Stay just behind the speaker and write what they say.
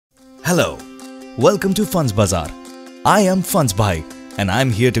Hello, welcome to FundzBazar. I am FundzBhai and I am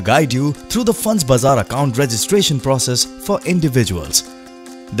here to guide you through the FundzBazar account registration process for individuals.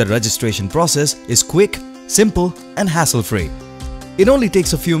 The registration process is quick, simple and hassle-free. It only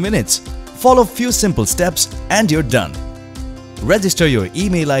takes a few minutes. Follow few simple steps and you're done. Register your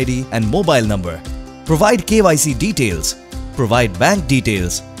email ID and mobile number. Provide KYC details. Provide bank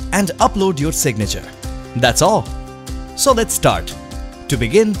details and upload your signature. That's all. So let's start. To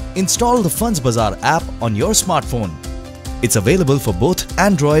begin, install the FundzBazar app on your smartphone. It's available for both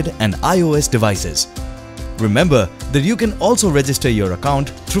Android and iOS devices. Remember that you can also register your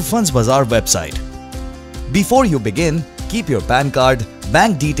account through FundzBazar website. Before you begin, keep your PAN card,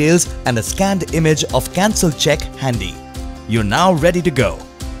 bank details and a scanned image of cancelled check handy. You're now ready to go.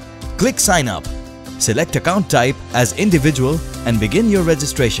 Click Sign Up. Select account type as individual and begin your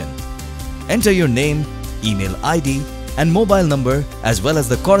registration. Enter your name, email ID and mobile number as well as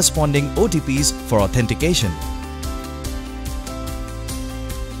the corresponding OTPs for authentication.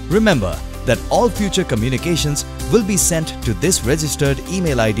 Remember that all future communications will be sent to this registered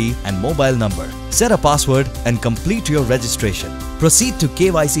email ID and mobile number. Set a password and complete your registration. Proceed to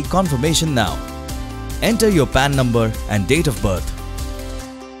KYC confirmation now. Enter your PAN number and date of birth.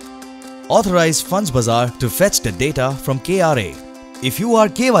 Authorize FundzBazar to fetch the data from KRA. If you are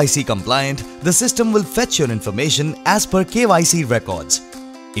KYC compliant, the system will fetch your information as per KYC records.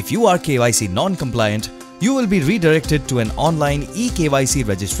 If you are KYC non-compliant, you will be redirected to an online eKYC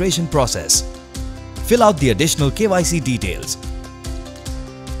registration process. Fill out the additional KYC details.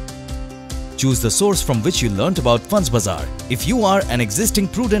 Choose the source from which you learnt about FundzBazar. If you are an existing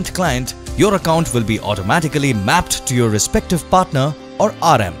Prudent client, your account will be automatically mapped to your respective partner or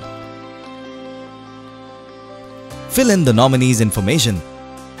RM. Fill in the nominee's information.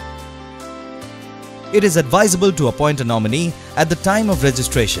 It is advisable to appoint a nominee at the time of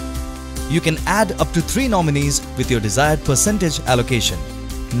registration. You can add up to 3 nominees with your desired percentage allocation.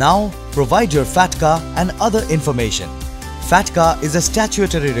 Now, provide your FATCA and other information. FATCA is a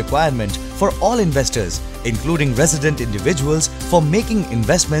statutory requirement for all investors, including resident individuals, for making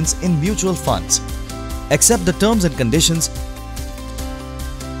investments in mutual funds. Accept the terms and conditions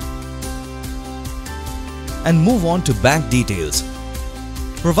and move on to bank details.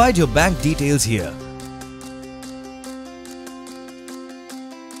 Provide your bank details here.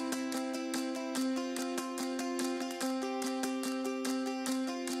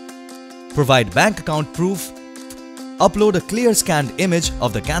 Provide bank account proof. Upload a clear scanned image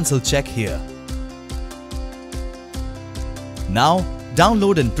of the cancelled check here. Now,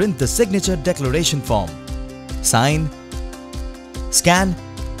 download and print the signature declaration form. Sign, scan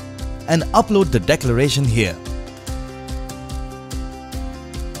and upload the declaration here.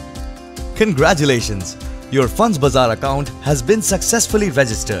 Congratulations! Your FundzBazar account has been successfully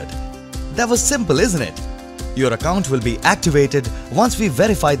registered. That was simple, isn't it? Your account will be activated once we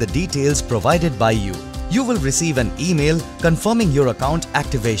verify the details provided by you. You will receive an email confirming your account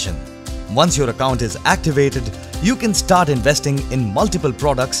activation. Once your account is activated, you can start investing in multiple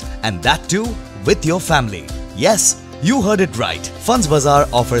products and that too with your family. Yes, you heard it right.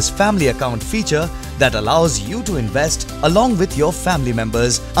 FundzBazar offers family account feature that allows you to invest along with your family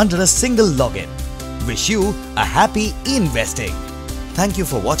members under a single login. Wish you a happy investing. Thank you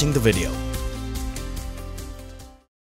for watching the video.